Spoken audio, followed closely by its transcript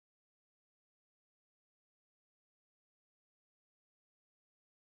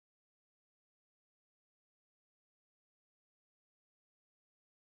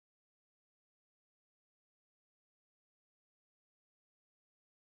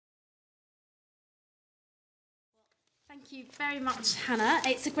Thank you very much, Hannah.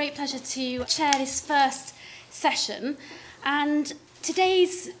 It's a great pleasure to chair this first session. And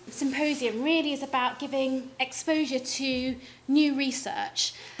today's symposium really is about giving exposure to new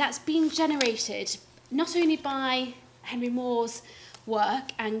research that's been generated not only by Henry More's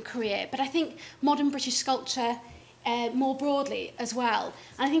work and career, but I think modern British sculpture more broadly as well.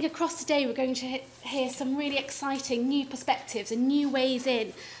 And I think across the day we're going to hear some really exciting new perspectives and new ways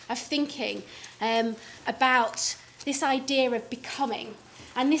in of thinking about this idea of becoming.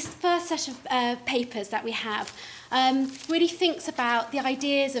 And this first set of papers that we have really thinks about the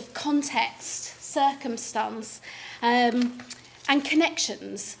ideas of context, circumstance, and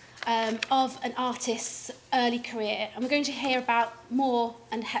connections of an artist's early career. And we're going to hear about Moore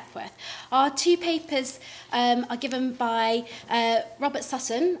and Hepworth. Our two papers are given by Robert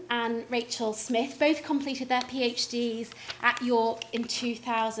Sutton and Rachel Smith. Both completed their PhDs at York in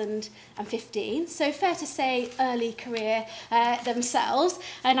 2015. So fair to say early career themselves.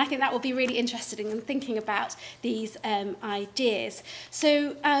 And I think that will be really interesting in thinking about these ideas.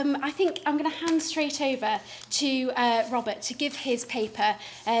 So I think I'm going to hand straight over to Robert to give his paper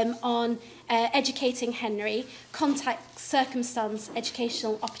on educating Henry, context, circumstance,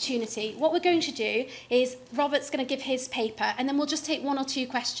 educational opportunity. What we're going to do is Robert's going to give his paper and then we'll just take one or two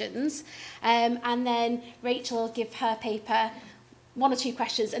questions and then Rachel will give her paper, one or two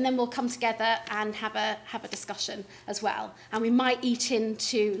questions, and then we'll come together and have a discussion as well. And we might eat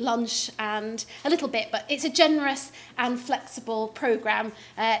into lunch and a little bit, but it's a generous and flexible programme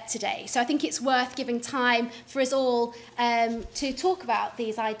today. So I think it's worth giving time for us all to talk about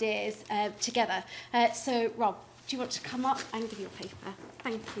these ideas together. So Rob, do you want to come up and give your paper?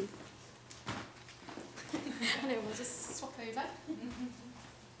 Thank you. Hello, we'll just swap over.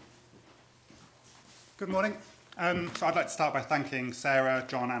 Good morning. So I'd like to start by thanking Sarah,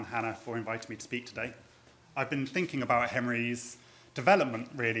 John and Hannah for inviting me to speak today. I've been thinking about Henry's development,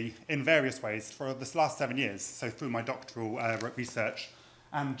 really, in various ways for this last 7 years, so through my doctoral research,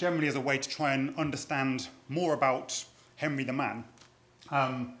 and generally as a way to try and understand more about Henry the man.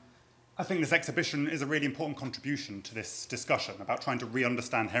 I think this exhibition is a really important contribution to this discussion about trying to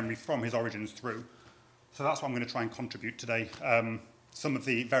re-understand Henry from his origins through. So that's what I'm going to try and contribute today. Some of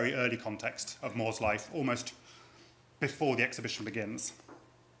the very early context of More's life, almost before the exhibition begins.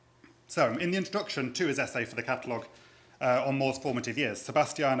 So, in the introduction to his essay for the catalogue on More's formative years,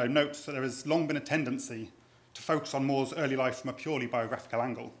 Sebastiano notes that there has long been a tendency to focus on More's early life from a purely biographical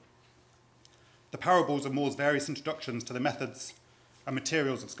angle. The parables of More's various introductions to the methods and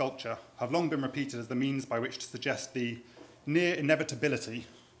materials of sculpture have long been repeated as the means by which to suggest the near inevitability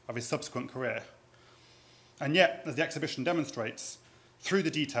of his subsequent career. And yet, as the exhibition demonstrates, through the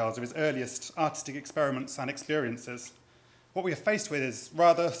details of his earliest artistic experiments and experiences, what we are faced with is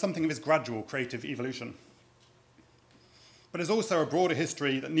rather something of his gradual creative evolution. But there's also a broader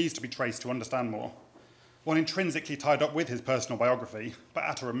history that needs to be traced to understand More, one intrinsically tied up with his personal biography, but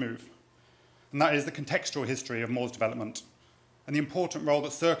at a remove. And that is the contextual history of More's development, and the important role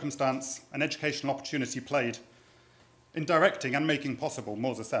that circumstance and educational opportunity played in directing and making possible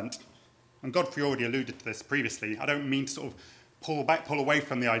More's ascent. And Godfrey already alluded to this previously. I don't mean to sort of pull away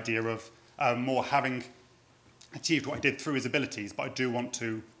from the idea of More having achieved what he did through his abilities, but I do want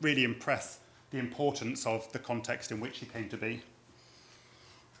to really impress the importance of the context in which he came to be.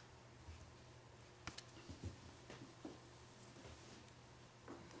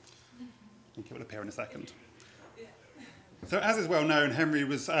 I think it will appear in a second. So as is well known, Henry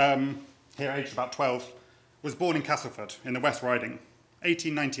was, here aged about 12, was born in Castleford in the West Riding,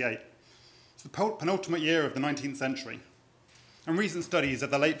 1898. It's the penultimate year of the 19th century. And recent studies of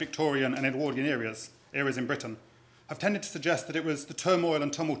the late Victorian and Edwardian eras in Britain have tended to suggest that it was the turmoil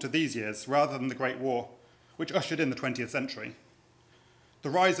and tumult of these years, rather than the Great War, which ushered in the 20th century. The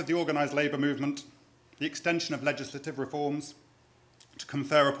rise of the organised labour movement, the extension of legislative reforms to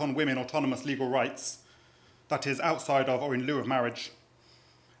confer upon women autonomous legal rights, that is, outside of or in lieu of marriage,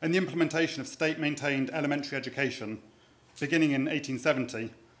 and the implementation of state-maintained elementary education, beginning in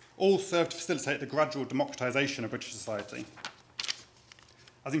 1870, all served to facilitate the gradual democratisation of British society,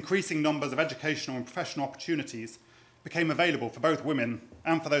 as increasing numbers of educational and professional opportunities became available for both women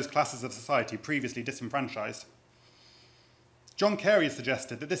and for those classes of society previously disenfranchised. John Carey has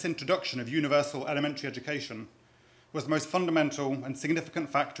suggested that this introduction of universal elementary education was the most fundamental and significant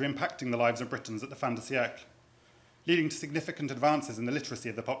factor impacting the lives of Britons at the fin de siècle, leading to significant advances in the literacy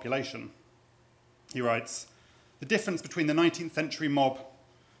of the population. He writes, "The difference between the 19th century mob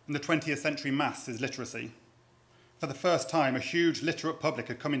and the 20th century mass is literacy. For the first time, a huge literate public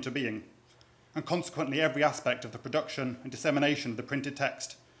had come into being, and consequently every aspect of the production and dissemination of the printed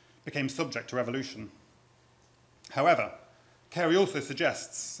text became subject to revolution. However, Carey also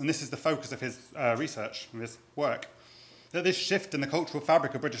suggests, and this is the focus of his research and his work, that this shift in the cultural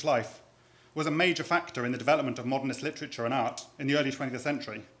fabric of British life was a major factor in the development of modernist literature and art in the early 20th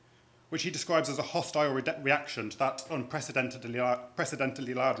century, which he describes as a hostile reaction to that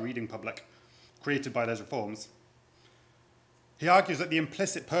unprecedentedly large reading public created by those reforms. He argues that the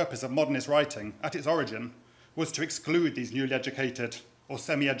implicit purpose of modernist writing, at its origin, was to exclude these newly educated or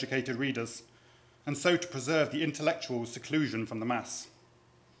semi-educated readers, and so to preserve the intellectual seclusion from the mass.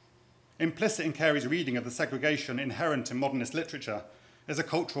 Implicit in Carey's reading of the segregation inherent in modernist literature is a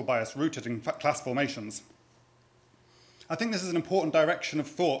cultural bias rooted in class formations. I think this is an important direction of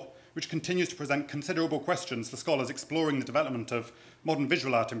thought which continues to present considerable questions for scholars exploring the development of modern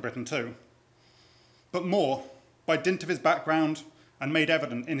visual art in Britain too. But Moore, by dint of his background and made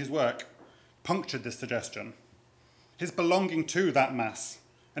evident in his work, punctured this suggestion. His belonging to that mass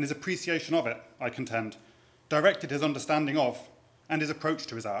and his appreciation of it, I contend, directed his understanding of and his approach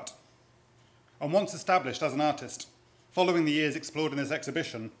to his art. And once established as an artist, following the years explored in this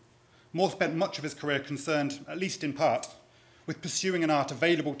exhibition, Moore spent much of his career concerned, at least in part, with pursuing an art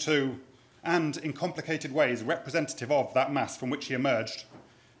available to, and in complicated ways representative of, that mass from which he emerged,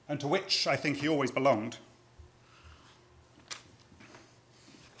 and to which I think he always belonged.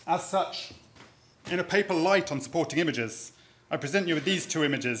 As such, in a paper light on supporting images, I present you with these two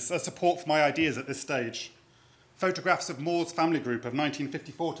images as support for my ideas at this stage. Photographs of Moore's family group of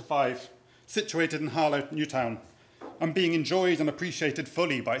 1954-5, situated in Harlow, Newtown, and being enjoyed and appreciated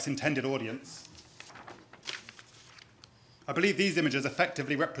fully by its intended audience. I believe these images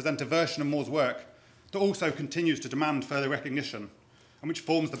effectively represent a version of Moore's work that also continues to demand further recognition, and which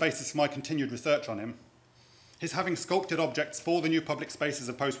forms the basis for my continued research on him. His having sculpted objects for the new public spaces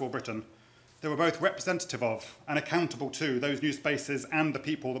of post-war Britain, they were both representative of and accountable to those new spaces and the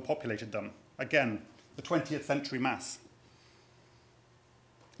people that populated them. Again, the 20th century mass.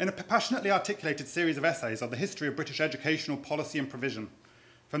 In a passionately articulated series of essays on the history of British educational policy and provision,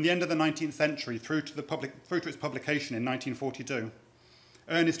 from the end of the 19th century through to its publication in 1942,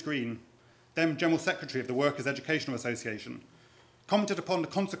 Ernest Green, then General Secretary of the Workers' Educational Association, commented upon the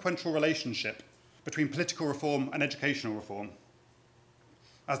consequential relationship between political reform and educational reform.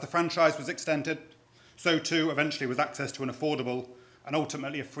 As the franchise was extended, so too eventually was access to an affordable and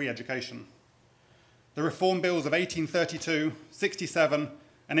ultimately a free education. The reform bills of 1832, 67,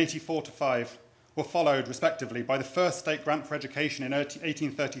 and 84-5 were followed, respectively, by the first state grant for education in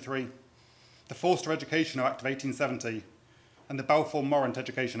 1833, the Forster Education Act of 1870, and the Balfour-Morant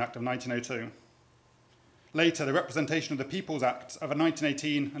Education Act of 1902. Later, the Representation of the People's Act of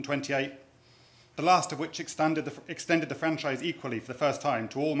 1918 and 28, the last of which extended the franchise equally for the first time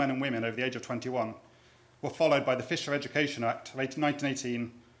to all men and women over the age of 21, were followed by the Fisher Education Act of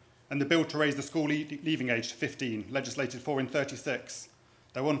 1918 and the bill to raise the school leaving age to 15, legislated for in 36,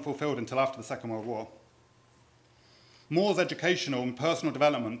 though unfulfilled until after the Second World War. Moore's educational and personal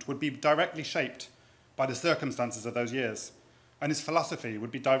development would be directly shaped by the circumstances of those years, and his philosophy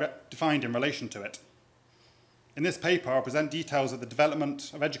would be defined in relation to it. In this paper, I'll present details of the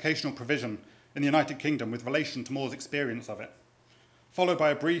development of educational provision in the United Kingdom with relation to Moore's experience of it, followed by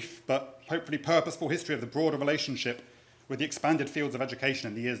a brief but hopefully purposeful history of the broader relationship with the expanded fields of education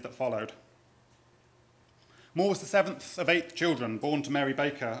in the years that followed. Moore was the seventh of 8 children born to Mary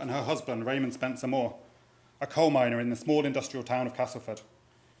Baker and her husband, Raymond Spencer Moore, a coal miner in the small industrial town of Castleford.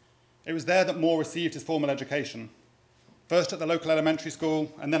 It was there that Moore received his formal education, first at the local elementary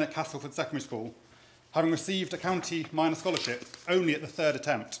school and then at Castleford Secondary School, having received a county minor scholarship only at the 3rd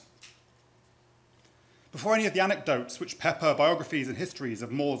attempt. Before any of the anecdotes which pepper biographies and histories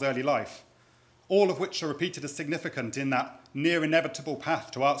of Moore's early life, all of which are repeated as significant in that near inevitable path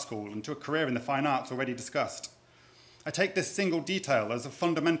to art school and to a career in the fine arts already discussed, I take this single detail as of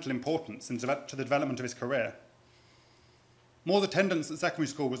fundamental importance to the development of his career. Moore's attendance at secondary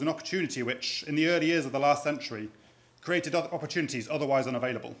school was an opportunity which, in the early years of the last century, created opportunities otherwise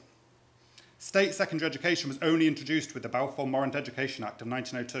unavailable. State secondary education was only introduced with the Balfour-Morant Education Act of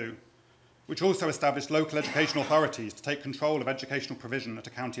 1902, which also established local educational authorities to take control of educational provision at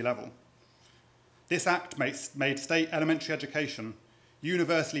a county level. This act made state elementary education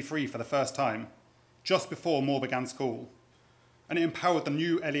universally free for the first time, just before Moore began school, and it empowered the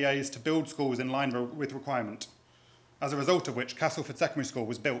new LEAs to build schools in line with requirement, as a result of which Castleford Secondary School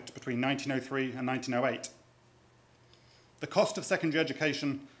was built between 1903 and 1908. The cost of secondary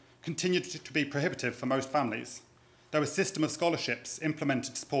education continued to be prohibitive for most families, though a system of scholarships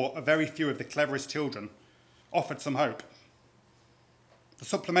implemented to support a very few of the cleverest children offered some hope. The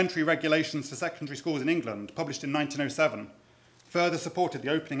supplementary regulations for secondary schools in England, published in 1907, further supported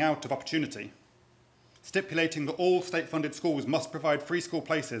the opening out of opportunity. stipulating that all state-funded schools must provide free school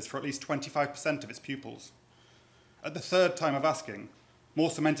places for at least 25% of its pupils. At the third time of asking,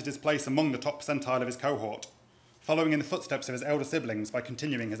 Moore cemented his place among the top percentile of his cohort, following in the footsteps of his elder siblings by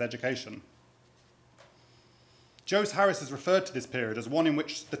continuing his education. Jose Harris has referred to this period as one in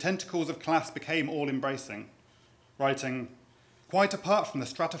which the tentacles of class became all-embracing, writing, "Quite apart from the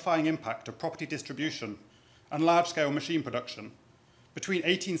stratifying impact of property distribution and large-scale machine production, between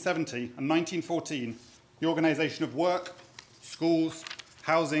 1870 and 1914, the organisation of work, schools,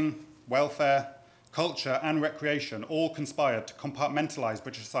 housing, welfare, culture and recreation all conspired to compartmentalise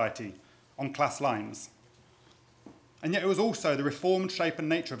British society on class lines. And yet it was also the reformed shape and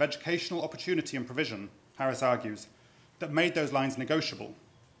nature of educational opportunity and provision, Harris argues, that made those lines negotiable,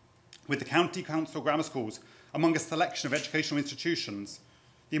 with the county council grammar schools among a selection of educational institutions,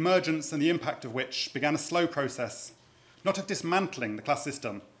 the emergence and the impact of which began a slow process, not of dismantling the class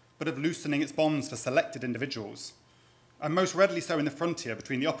system, but of loosening its bonds for selected individuals, and most readily so in the frontier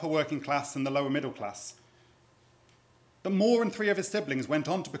between the upper working class and the lower middle class. That Moore and three of his siblings went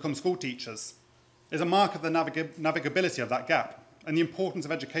on to become school teachers is a mark of the navigability of that gap and the importance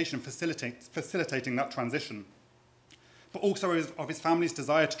of education facilitating that transition, but also of his family's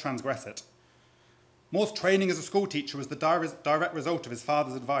desire to transgress it. Moore's training as a school teacher was the direct result of his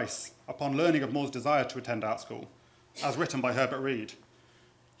father's advice upon learning of Moore's desire to attend art school, as written by Herbert Read.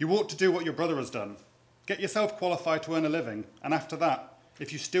 "You ought to do what your brother has done. Get yourself qualified to earn a living, and after that,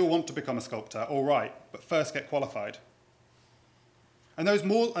 if you still want to become a sculptor, all right, but first get qualified." And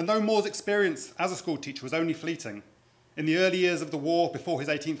though Moore's experience as a school teacher was only fleeting, in the early years of the war, before his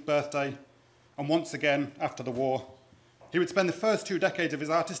 18th birthday, and once again after the war, he would spend the first 2 decades of his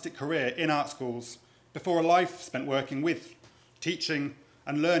artistic career in art schools, before a life spent working with, teaching,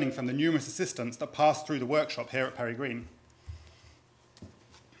 and learning from the numerous assistants that passed through the workshop here at Perry Green.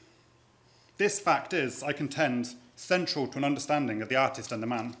 This fact is, I contend, central to an understanding of the artist and the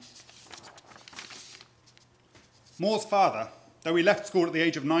man. Moore's father, though he left school at the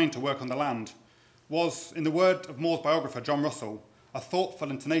age of 9 to work on the land, was, in the word of Moore's biographer, John Russell, a thoughtful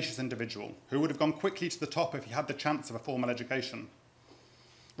and tenacious individual who would have gone quickly to the top if he had the chance of a formal education.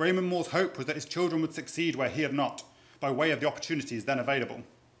 Raymond Moore's hope was that his children would succeed where he had not, by way of the opportunities then available.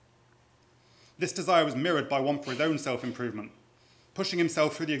 This desire was mirrored by one for his own self-improvement, pushing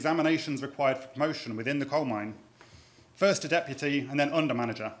himself through the examinations required for promotion within the coal mine, first to deputy and then under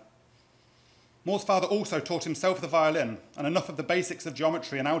manager. Moore's father also taught himself the violin and enough of the basics of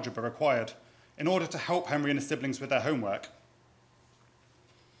geometry and algebra required in order to help Henry and his siblings with their homework.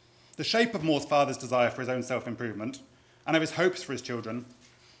 The shape of Moore's father's desire for his own self-improvement and of his hopes for his children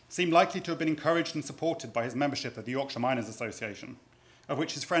seem likely to have been encouraged and supported by his membership of the Yorkshire Miners Association, of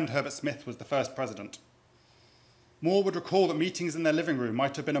which his friend Herbert Smith was the first president. Moore would recall that meetings in their living room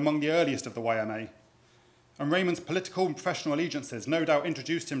might have been among the earliest of the YMA, and Raymond's political and professional allegiances no doubt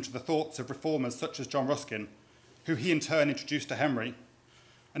introduced him to the thoughts of reformers such as John Ruskin, who he in turn introduced to Henry,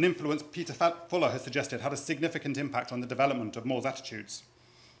 an influence Peter Fuller has suggested had a significant impact on the development of Moore's attitudes.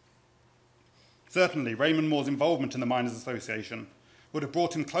 Certainly, Raymond Moore's involvement in the Miners' Association would have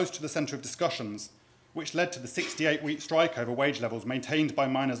brought him close to the centre of discussions, which led to the 68-week strike over wage levels maintained by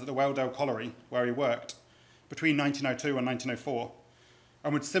miners at the Weldale Colliery, where he worked, between 1902 and 1904,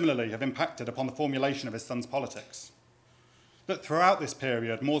 and would similarly have impacted upon the formulation of his son's politics. That throughout this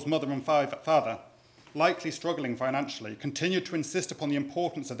period, Moore's mother and father, likely struggling financially, continued to insist upon the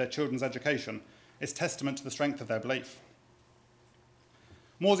importance of their children's education is testament to the strength of their belief.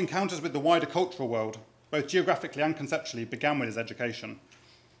 Moore's encounters with the wider cultural world, both geographically and conceptually, began with his education,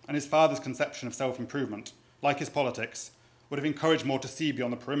 and his father's conception of self-improvement, like his politics, would have encouraged Moore to see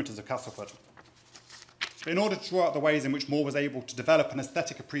beyond the perimeters of Castleford. But in order to draw out the ways in which Moore was able to develop an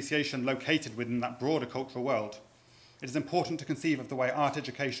aesthetic appreciation located within that broader cultural world, it is important to conceive of the way art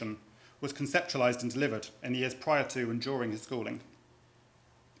education was conceptualised and delivered in the years prior to and during his schooling.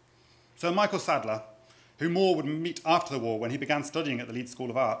 Sir Michael Sadler, who Moore would meet after the war when he began studying at the Leeds School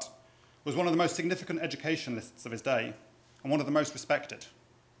of Art, was one of the most significant educationalists of his day and one of the most respected.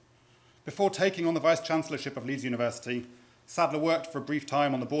 Before taking on the Vice-Chancellorship of Leeds University, Sadler worked for a brief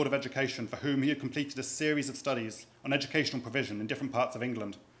time on the Board of Education, for whom he had completed a series of studies on educational provision in different parts of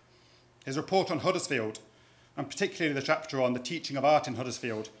England. His report on Huddersfield, and particularly the chapter on the teaching of art in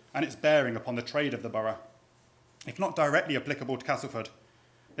Huddersfield and its bearing upon the trade of the borough, if not directly applicable to Castleford,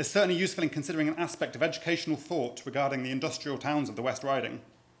 is certainly useful in considering an aspect of educational thought regarding the industrial towns of the West Riding.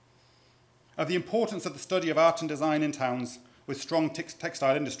 Of the importance of the study of art and design in towns with strong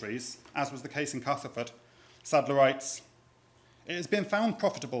textile industries, as was the case in Castleford, Sadler writes, "It has been found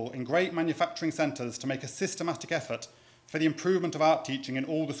profitable in great manufacturing centres to make a systematic effort for the improvement of art teaching in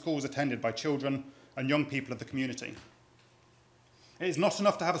all the schools attended by children and young people of the community. It is not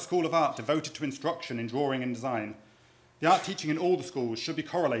enough to have a school of art devoted to instruction in drawing and design. The art teaching in all the schools should be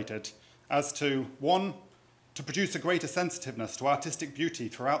correlated as to, 1, to produce a greater sensitiveness to artistic beauty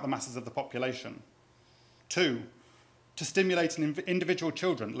throughout the masses of the population. 2, to stimulate in individual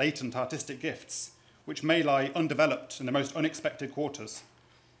children latent artistic gifts, which may lie undeveloped in the most unexpected quarters,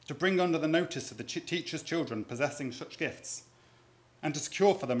 to bring under the notice of the teachers' children possessing such gifts, and to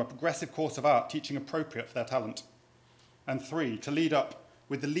secure for them a progressive course of art teaching appropriate for their talent. And 3, to lead up,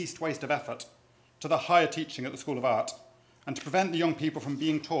 with the least waste of effort, to the higher teaching at the School of Art, and to prevent the young people from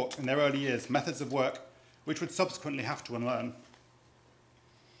being taught in their early years methods of work which would subsequently have to unlearn.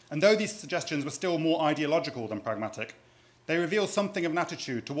 And though these suggestions were still more ideological than pragmatic, they reveal something of an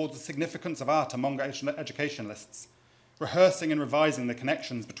attitude towards the significance of art among educationalists, rehearsing and revising the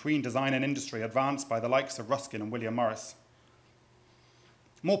connections between design and industry advanced by the likes of Ruskin and William Morris.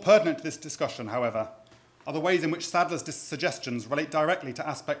 More pertinent to this discussion, however, are the ways in which Sadler's suggestions relate directly to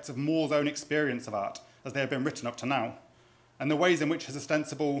aspects of More's own experience of art as they have been written up to now, and the ways in which his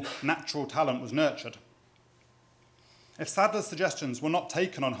ostensible natural talent was nurtured. If Sadler's suggestions were not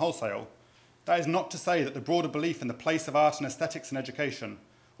taken on wholesale, that is not to say that the broader belief in the place of art and aesthetics in education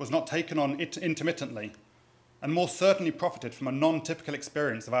was not taken on intermittently, and more certainly profited from a non-typical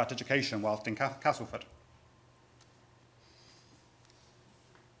experience of art education whilst in Castleford.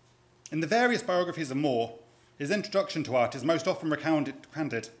 In the various biographies of More, his introduction to art is most often recounted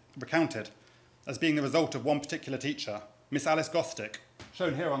as being the result of one particular teacher, Miss Alice Gostick,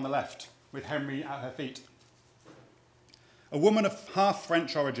 shown here on the left, with Henry at her feet. A woman of half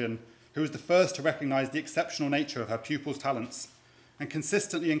French origin who was the first to recognise the exceptional nature of her pupils' talents and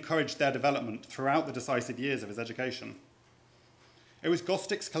consistently encouraged their development throughout the decisive years of his education. It was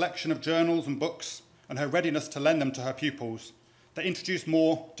Gostick's collection of journals and books and her readiness to lend them to her pupils that introduced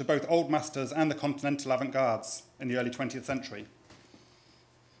More to both old masters and the continental avant-gardes in the early 20th century.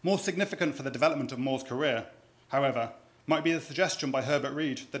 More significant for the development of More's career, however, might be the suggestion by Herbert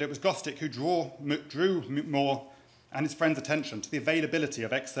Read that it was Gostick who drew More and his friends' attention to the availability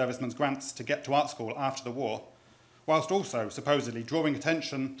of ex-servicemen's grants to get to art school after the war, whilst also, supposedly, drawing the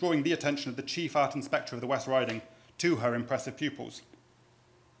attention of the chief art inspector of the West Riding to her impressive pupils.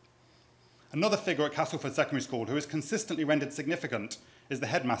 Another figure at Castleford Secondary School who is consistently rendered significant is the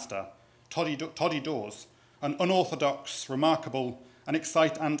headmaster, Toddy Dawes, an unorthodox, remarkable, and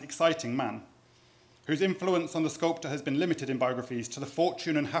exciting man, whose influence on the sculptor has been limited in biographies to the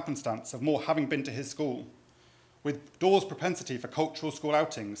fortune and happenstance of More having been to his school, with Dawes' propensity for cultural school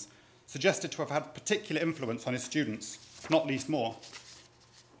outings suggested to have had particular influence on his students, not least More.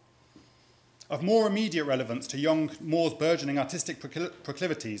 Of more immediate relevance to young More's burgeoning artistic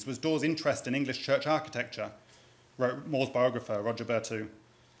proclivities was Dawes' interest in English church architecture, wrote More's biographer, Roger Berthoud,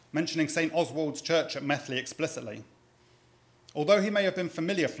 mentioning St. Oswald's Church at Methley explicitly. Although he may have been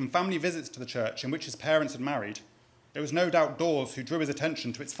familiar from family visits to the church in which his parents had married, it was no doubt Dawes who drew his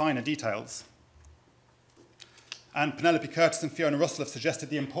attention to its finer details. And Penelope Curtis and Fiona Russell have suggested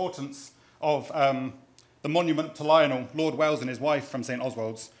the importance of the monument to Lionel, Lord Wells and his wife from St.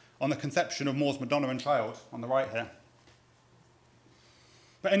 Oswald's, on the conception of More's Madonna and Child on the right here.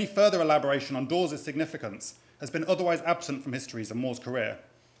 But any further elaboration on Dawes' significance has been otherwise absent from histories of More's career,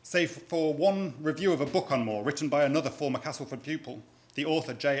 save for one review of a book on More written by another former Castleford pupil, the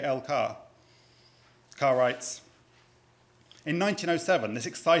author J.L. Carr. Carr writes, "In 1907, this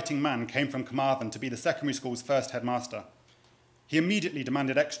exciting man came from Carmarthen to be the secondary school's first headmaster. He immediately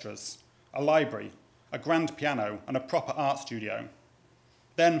demanded extras, a library, a grand piano, and a proper art studio.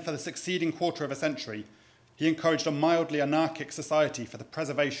 Then, for the succeeding quarter of a century, he encouraged a mildly anarchic society for the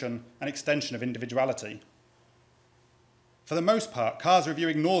preservation and extension of individuality. For the most part, Carr's review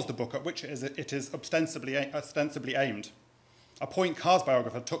ignores the book at which it is ostensibly aimed, a point Carr's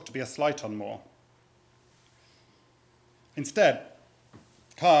biographer took to be a slight on More. Instead,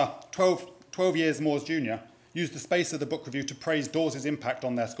 Carr, 12 years More's junior, used the space of the book review to praise Dawes' impact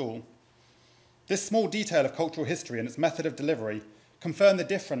on their school. This small detail of cultural history and its method of delivery confirm the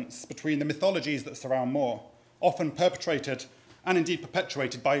difference between the mythologies that surround More, often perpetrated and indeed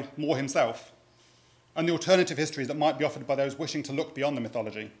perpetuated by More himself, and the alternative histories that might be offered by those wishing to look beyond the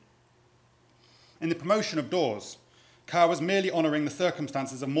mythology. In the promotion of Dawes, Carr was merely honouring the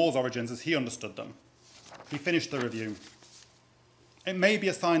circumstances of More's origins as he understood them. He finished the review. It may be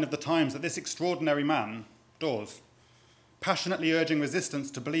a sign of the times that this extraordinary man, Dawes, passionately urging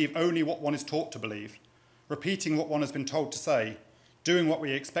resistance to believe only what one is taught to believe, repeating what one has been told to say, doing what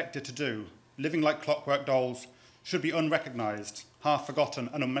we are expected to do, living like clockwork dolls, should be unrecognised, half forgotten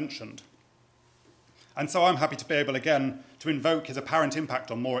and unmentioned. And so I'm happy to be able again to invoke his apparent impact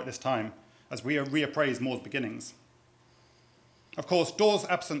on More at this time, as we reappraise More's beginnings. Of course, Dawes'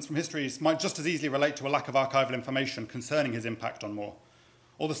 absence from histories might just as easily relate to a lack of archival information concerning his impact on More,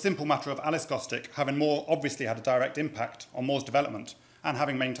 or the simple matter of Alice Gostick having More obviously had a direct impact on More's development and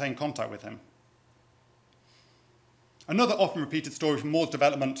having maintained contact with him. Another often repeated story from More's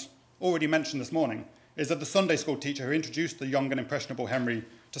development, already mentioned this morning, is of the Sunday school teacher who introduced the young and impressionable Henry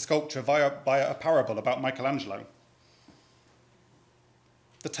to sculpture via a parable about Michelangelo.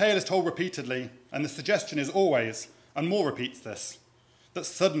 The tale is told repeatedly, and the suggestion is always, and More repeats this, that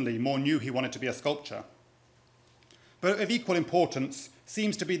suddenly More knew he wanted to be a sculptor. But of equal importance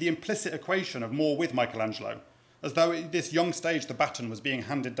seems to be the implicit equation of More with Michelangelo, as though at this young stage the baton was being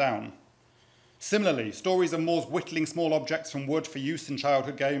handed down. Similarly, stories of More's whittling small objects from wood for use in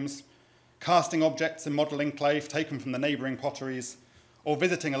childhood games, casting objects in modelling clay taken from the neighbouring potteries, or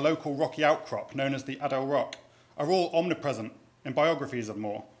visiting a local rocky outcrop known as the Adel Rock, are all omnipresent in biographies of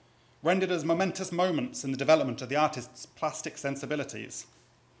More, rendered as momentous moments in the development of the artist's plastic sensibilities.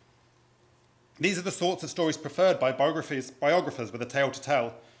 These are the sorts of stories preferred by biographers with a tale to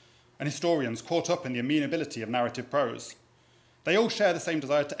tell, and historians caught up in the amenability of narrative prose. They all share the same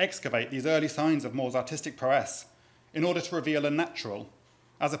desire to excavate these early signs of More's artistic prowess in order to reveal a natural,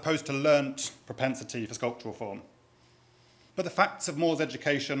 as opposed to learnt, propensity for sculptural form. But the facts of More's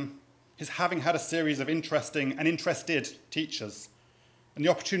education, his having had a series of interesting and interested teachers, and the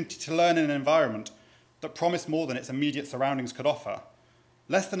opportunity to learn in an environment that promised more than its immediate surroundings could offer,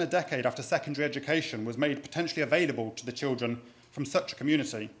 less than a decade after secondary education was made potentially available to the children from such a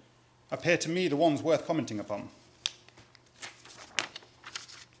community, appear to me the ones worth commenting upon.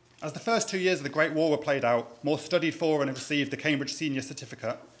 As the first 2 years of the Great War were played out, More studied for and received the Cambridge Senior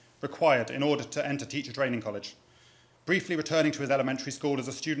Certificate required in order to enter Teacher Training College, briefly returning to his elementary school as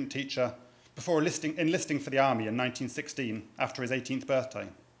a student teacher before enlisting for the army in 1916 after his 18th birthday.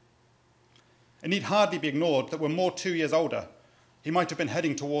 It need hardly be ignored that were More 2 years older, he might have been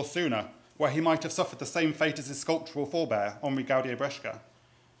heading to war sooner, where he might have suffered the same fate as his sculptural forebear, Henri Gaudier-Brescia.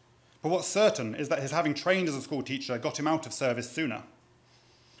 But what's certain is that his having trained as a school teacher got him out of service sooner.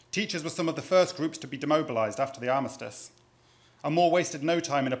 Teachers were some of the first groups to be demobilised after the armistice, and More wasted no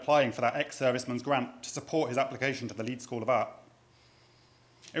time in applying for that ex-serviceman's grant to support his application to the Leeds School of Art.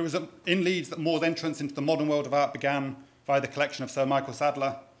 It was in Leeds that More's entrance into the modern world of art began via the collection of Sir Michael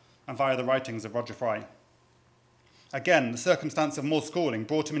Sadler and via the writings of Roger Fry. Again, the circumstance of More's schooling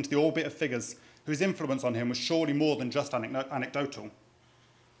brought him into the orbit of figures whose influence on him was surely more than just anecdotal.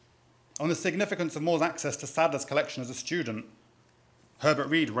 On the significance of More's access to Sadler's collection as a student, Herbert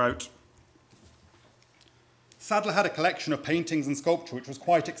Read wrote, "Sadler had a collection of paintings and sculpture which was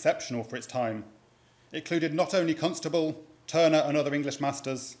quite exceptional for its time. It included not only Constable, Turner and other English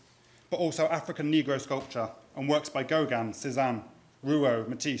masters, but also African Negro sculpture and works by Gauguin, Cézanne, Rouault,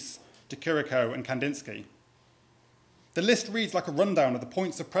 Matisse, de Chirico and Kandinsky. The list reads like a rundown of the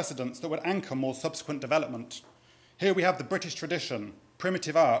points of precedence that would anchor More's subsequent development. Here we have the British tradition,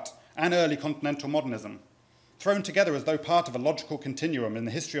 primitive art, and early continental modernism, thrown together as though part of a logical continuum in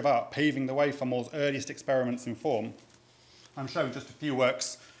the history of art, paving the way for More's earliest experiments in form." I'm showing just a few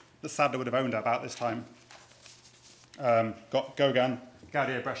works that Sadler would have owned at about this time. Got Gauguin,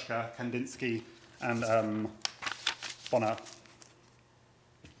 Gaudier-Brescia, Kandinsky, and Bonheur.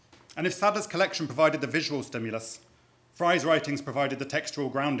 And if Sadler's collection provided the visual stimulus, Fry's writings provided the textual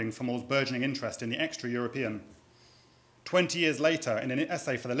grounding for More's burgeoning interest in the extra-European. 20 years later, in an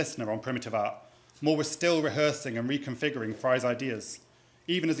essay for The Listener on primitive art, More was still rehearsing and reconfiguring Fry's ideas,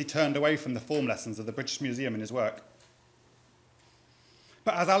 even as he turned away from the form lessons of the British Museum in his work.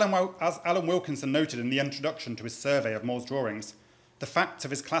 But as Alan Wilkinson noted in the introduction to his survey of More's drawings, the facts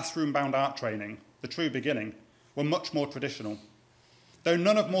of his classroom-bound art training, the true beginning, were much more traditional. Though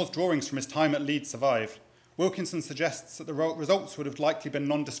none of More's drawings from his time at Leeds survive, Wilkinson suggests that the results would have likely been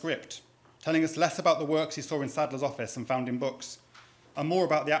nondescript, telling us less about the works he saw in Sadler's office and found in books, and more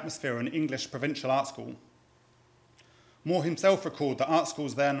about the atmosphere in an English provincial art school. More himself recalled that art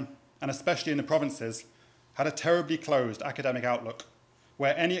schools then, and especially in the provinces, had a terribly closed academic outlook,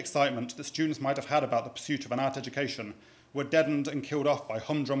 where any excitement that students might have had about the pursuit of an art education were deadened and killed off by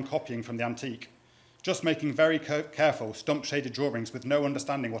humdrum copying from the antique, just making very careful, stump-shaded drawings with no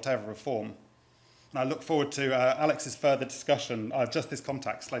understanding whatever of form. And I look forward to Alex's further discussion of just this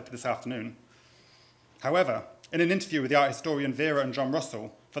context later this afternoon. However, in an interview with the art historian Vera and John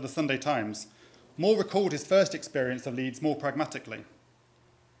Russell for the Sunday Times, More recalled his first experience of Leeds more pragmatically.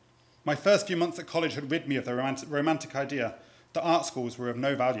 "My first few months at college had rid me of the romantic idea that art schools were of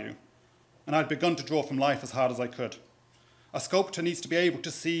no value, and I had begun to draw from life as hard as I could. A sculptor needs to be able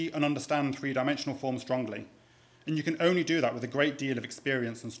to see and understand three-dimensional forms strongly, and you can only do that with a great deal of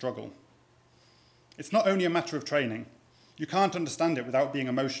experience and struggle. It's not only a matter of training. You can't understand it without being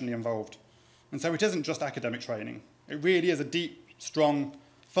emotionally involved. And so it isn't just academic training. It really is a deep, strong,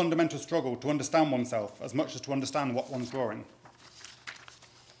 fundamental struggle to understand oneself as much as to understand what one's drawing.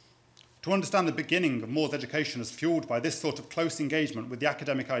 To understand the beginning of More's education as fuelled by this sort of close engagement with the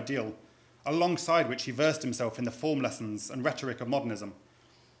academic ideal, alongside which he versed himself in the form lessons and rhetoric of modernism,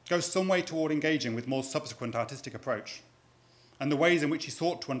 goes some way toward engaging with More's subsequent artistic approach, and the ways in which he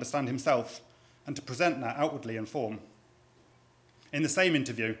sought to understand himself and to present that outwardly in form. In the same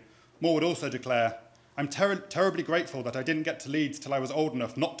interview, More would also declare, "I'm terribly grateful that I didn't get to Leeds till I was old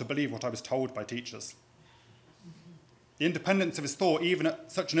enough not to believe what I was told by teachers." The independence of his thought, even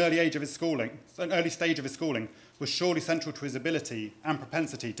at such an early stage of his schooling, was surely central to his ability and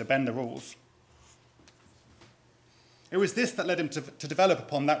propensity to bend the rules. It was this that led him to develop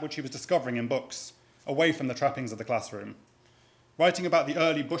upon that which he was discovering in books, away from the trappings of the classroom. Writing about the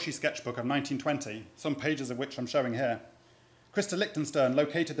early Bushy sketchbook of 1920, some pages of which I'm showing here, Krista Lichtenstern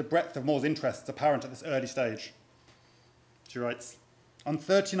located the breadth of More's interests apparent at this early stage. She writes, "On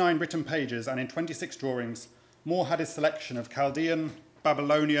 39 written pages and in 26 drawings, More had his selection of Chaldean,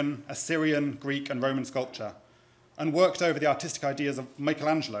 Babylonian, Assyrian, Greek and Roman sculpture, and worked over the artistic ideas of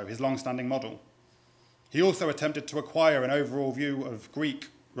Michelangelo, his long-standing model. He also attempted to acquire an overall view of Greek,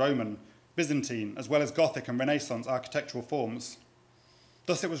 Roman, Byzantine, as well as Gothic and Renaissance architectural forms.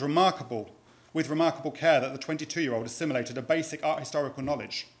 Thus it was with remarkable care that the 22-year-old assimilated a basic art historical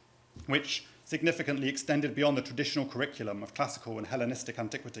knowledge, which significantly extended beyond the traditional curriculum of classical and Hellenistic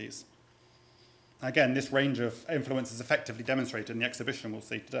antiquities." Again, this range of influence is effectively demonstrated in the exhibition we'll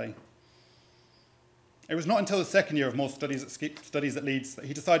see today. It was not until the second year of More's studies at Leeds that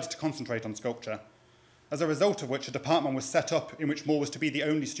he decided to concentrate on sculpture, as a result of which a department was set up in which More was to be the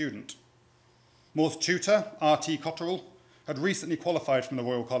only student. More's tutor, R.T. Cotterell, had recently qualified from the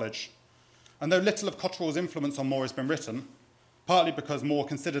Royal College, and though little of Cotterell's influence on More has been written, partly because More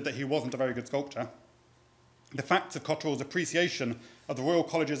considered that he wasn't a very good sculptor, the facts of Cotterell's appreciation of the Royal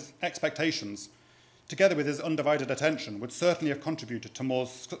College's expectations, together with his undivided attention, would certainly have contributed to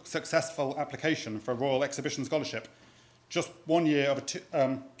More's successful application for a Royal Exhibition Scholarship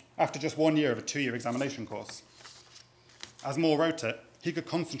after just 1 year of a 2-year examination course. As More wrote it, "He could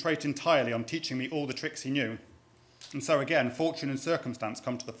concentrate entirely on teaching me all the tricks he knew." And so again, fortune and circumstance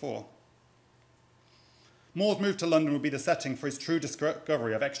come to the fore. More's move to London would be the setting for his true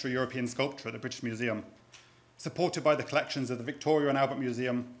discovery of extra-European sculpture at the British Museum, supported by the collections of the Victoria and Albert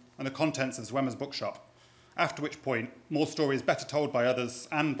Museum and the contents of Zwemmer's bookshop, after which point More's story is better told by others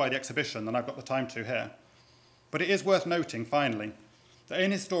and by the exhibition than I've got the time to here. But it is worth noting, finally, that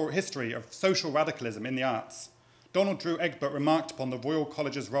in his history of social radicalism in the arts, Donald Drew Egbert remarked upon the Royal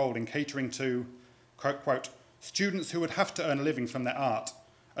College's role in catering to, quote, "students who would have to earn a living from their art,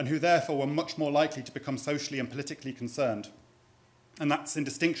 and who therefore were much more likely to become socially and politically concerned." And that's in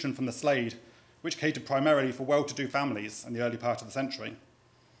distinction from the Slade, which catered primarily for well-to-do families in the early part of the century.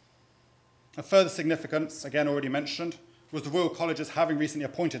 Of further significance, again already mentioned, was the Royal College's having recently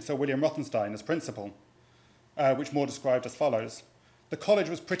appointed Sir William Rothenstein as principal, which More described as follows. "The college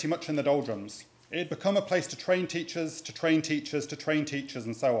was pretty much in the doldrums. It had become a place to train teachers, to train teachers, to train teachers,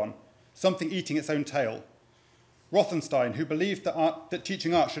 and so on, something eating its own tail. Rothenstein, who believed that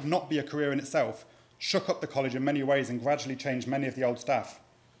teaching art should not be a career in itself, shook up the college in many ways and gradually changed many of the old staff.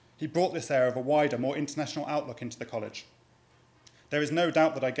 He brought this air of a wider, more international outlook into the college. There is no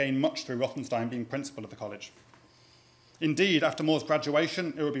doubt that I gained much through Rothenstein being principal of the college. Indeed, after More's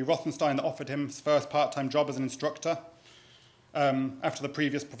graduation, it would be Rothenstein that offered him his first part-time job as an instructor, after the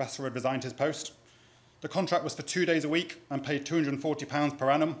previous professor had resigned his post. The contract was for 2 days a week and paid £240 per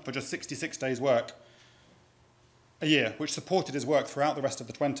annum for just 66 days' work a year, which supported his work throughout the rest of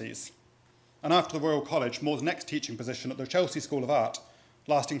the 20s. And after the Royal College, More's next teaching position at the Chelsea School of Art,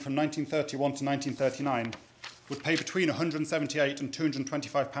 lasting from 1931 to 1939, would pay between £178 and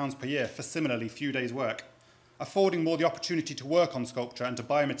 £225 per year for similarly few days' work, affording More the opportunity to work on sculpture and to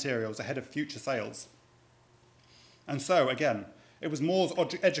buy materials ahead of future sales. And so, again, it was More's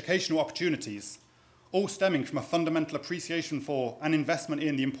educational opportunities, all stemming from a fundamental appreciation for and investment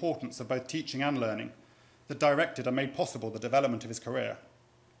in the importance of both teaching and learning, that directed and made possible the development of his career.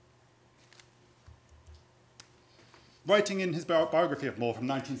 Writing in his biography of More from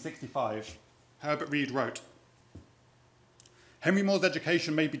 1965, Herbert Read wrote, "Henry More's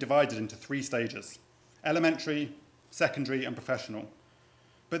education may be divided into 3 stages, elementary, secondary, and professional.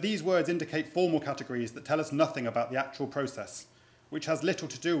 But these words indicate formal categories that tell us nothing about the actual process, which has little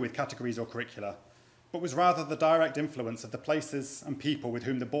to do with categories or curricula, but was rather the direct influence of the places and people with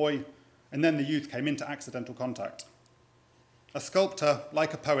whom the boy and then the youth came into accidental contact. A sculptor,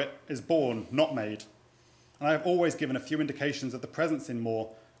 like a poet, is born, not made. And I have always given a few indications of the presence in Moore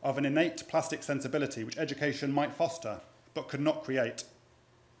of an innate plastic sensibility which education might foster, but could not create.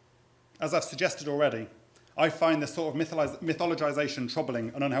 As I've suggested already, I find this sort of mythologization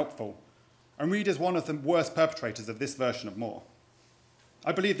troubling and unhelpful, and Read is one of the worst perpetrators of this version of Moore.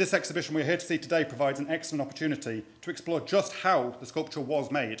 I believe this exhibition we're here to see today provides an excellent opportunity to explore just how the sculpture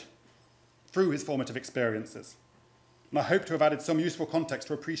was made, through his formative experiences. And I hope to have added some useful context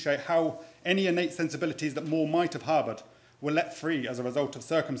to appreciate how any innate sensibilities that Moore might have harboured were let free as a result of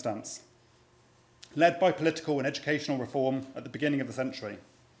circumstance, led by political and educational reform at the beginning of the century.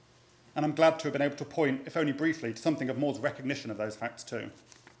 And I'm glad to have been able to point, if only briefly, to something of Moore's recognition of those facts too.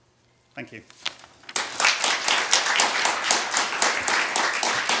 Thank you.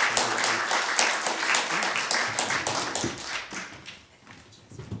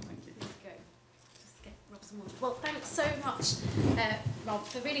 Well, thanks so much, Rob,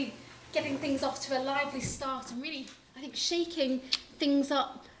 for really getting things off to a lively start and really, I think, shaking things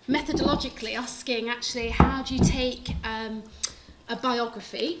up methodologically, asking actually how do you take a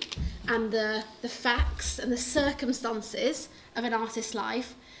biography and the facts and the circumstances of an artist's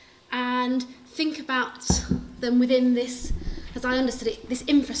life and think about them within this, as I understood it, this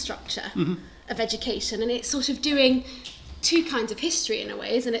infrastructure of education. And it's sort of doing two kinds of history in a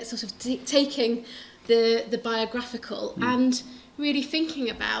way, isn't it? Sort of taking the biographical and really thinking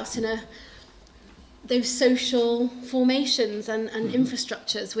about those social formations and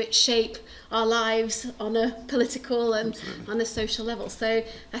infrastructures which shape our lives on a political and on a social level. So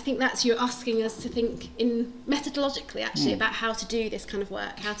I think that's you're asking us to think in methodologically actually about how to do this kind of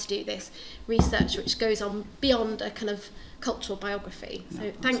work, how to do this research which goes on beyond a kind of cultural biography.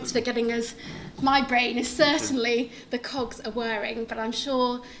 So thanks for getting us. My brain is certainly, the cogs are whirring, but I'm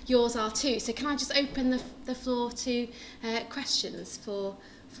sure yours are too. So can I just open the floor to questions for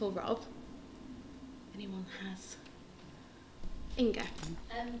Rob? Anyone has? Inga.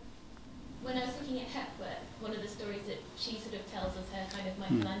 When I was looking at Hepworth, one of the stories that she sort of tells us her kind of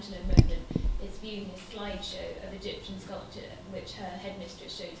Michelangelo moment is viewing a slideshow of Egyptian sculpture which her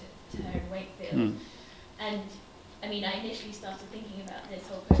headmistress showed to her in Wakefield. And I mean, I initially started thinking about this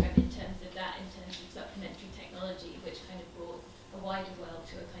whole programme in terms of supplementary technology, which kind of brought a wider world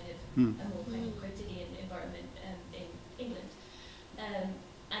to a kind of a more kind of quotidian environment in England. And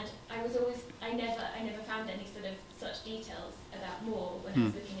I never found any sort of such details about Moore when I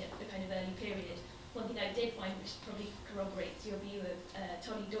was looking at the kind of early period. One thing I did find, which probably corroborates your view of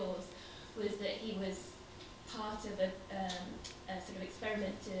Tolly Dawes, was that he was part of a sort of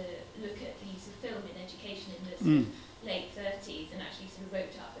experiment to look at the use of film in education in the sort of late 30s and actually sort of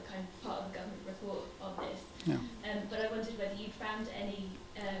wrote up a kind of part of a government report on this. But I wondered whether you'd found any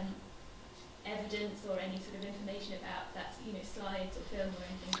evidence or any sort of information about that, slides or film or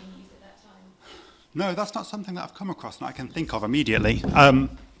anything being used at that time. No, that's not something that I've come across and I can think of immediately.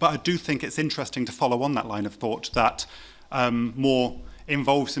 But I do think it's interesting to follow on that line of thought that Moore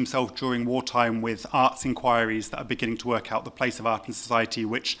involves himself during wartime with arts inquiries that are beginning to work out the place of art in society,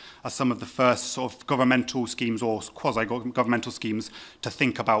 which are some of the first sort of governmental schemes or quasi-governmental schemes to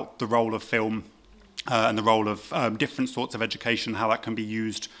think about the role of film and the role of different sorts of education, how that can be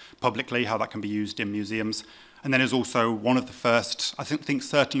used publicly, how that can be used in museums. And then is also one of the first, I think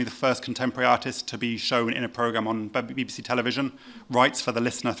certainly the first contemporary artist to be shown in a programme on BBC television, writes for the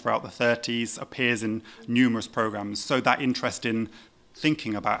Listener throughout the 30s, appears in numerous programmes. So that interest in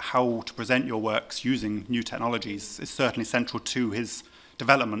thinking about how to present your works using new technologies is certainly central to his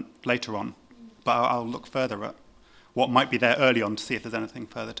development later on. But I'll look further at what might be there early on to see if there's anything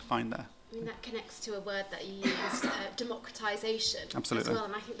further to find there. I mean, that connects to a word that you used, democratisation. Absolutely. As well,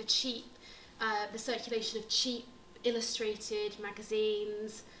 and I think the circulation of cheap illustrated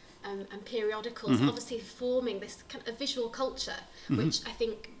magazines and periodicals, obviously forming this kind of visual culture, which I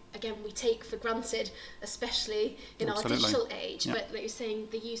think, again, we take for granted, especially in our digital age. But like you're saying,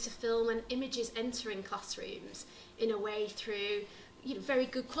 the use of film and images entering classrooms in a way through very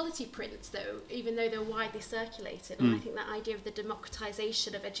good quality prints, though, even though they're widely circulated. And I think that idea of the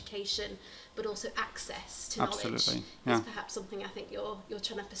democratisation of education, but also access to knowledge, is perhaps something I think you're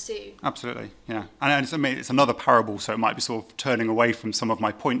trying to pursue. Absolutely, yeah. And it's another parable, so it might be sort of turning away from some of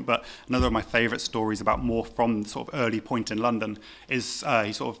my point, but another of my favourite stories about Moore from the sort of early point in London is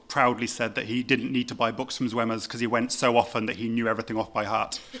he sort of proudly said that he didn't need to buy books from Zwemmer's because he went so often that he knew everything off by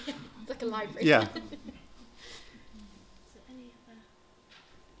heart. It's like a library. Yeah.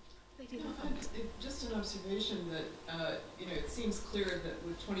 Just an observation that it seems clear that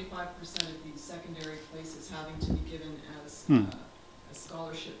with 25% of these secondary places having to be given as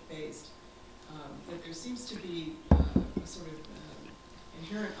scholarship based, that there seems to be sort of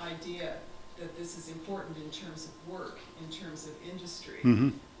inherent idea that this is important in terms of work, in terms of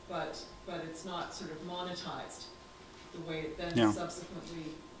industry, but it's not sort of monetized the way it then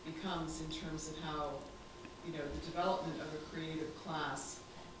subsequently becomes in terms of how, you know, the development of a creative class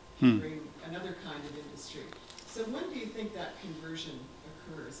can bring another kind of industry. So when do you think that conversion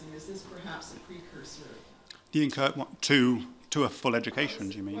occurs, and is this perhaps a precursor? Do you incur to a full education,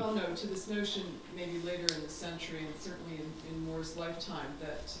 do you mean? Well, no, to this notion maybe later in the century, and certainly in Moore's lifetime,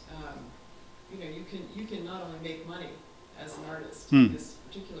 that you know, you can not only make money as an artist in this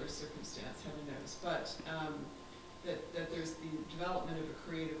particular circumstance, heaven knows, but that there's the development of a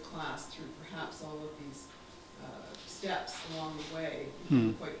creative class through perhaps all of these steps along the way,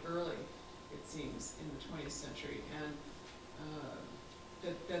 quite early, it seems, in the 20th century, and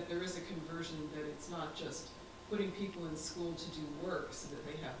that there is a conversion, that it's not just putting people in school to do work so that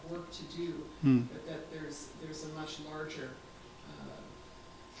they have work to do, but that there's a much larger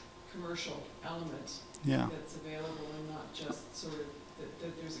commercial element that's available, and not just sort of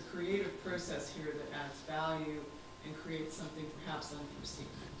that there's a creative process here that adds value and creates something perhaps unforeseen.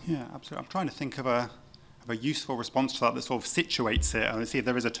 Yeah, absolutely. I'm trying to think of a useful response to that sort of situates it and see if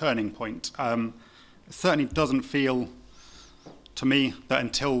there is a turning point. It certainly doesn't feel to me that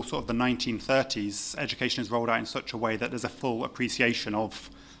until sort of the 1930s, education is rolled out in such a way that there's a full appreciation of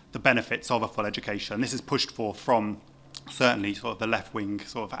the benefits of a full education. This is pushed for from certainly sort of the left-wing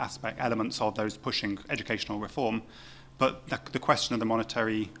sort of elements of those pushing educational reform. But the question of the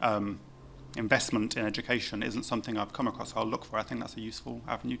monetary investment in education isn't something I've come across. I'll look for. I think that's a useful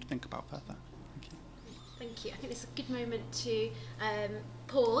avenue to think about further. Thank you. I think it's a good moment to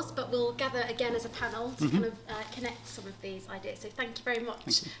pause, but we'll gather again as a panel to kind of connect some of these ideas. So thank you very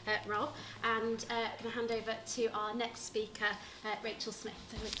much, Rob. And I'm going to hand over to our next speaker, Rachel Smith.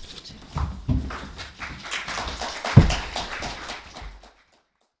 So,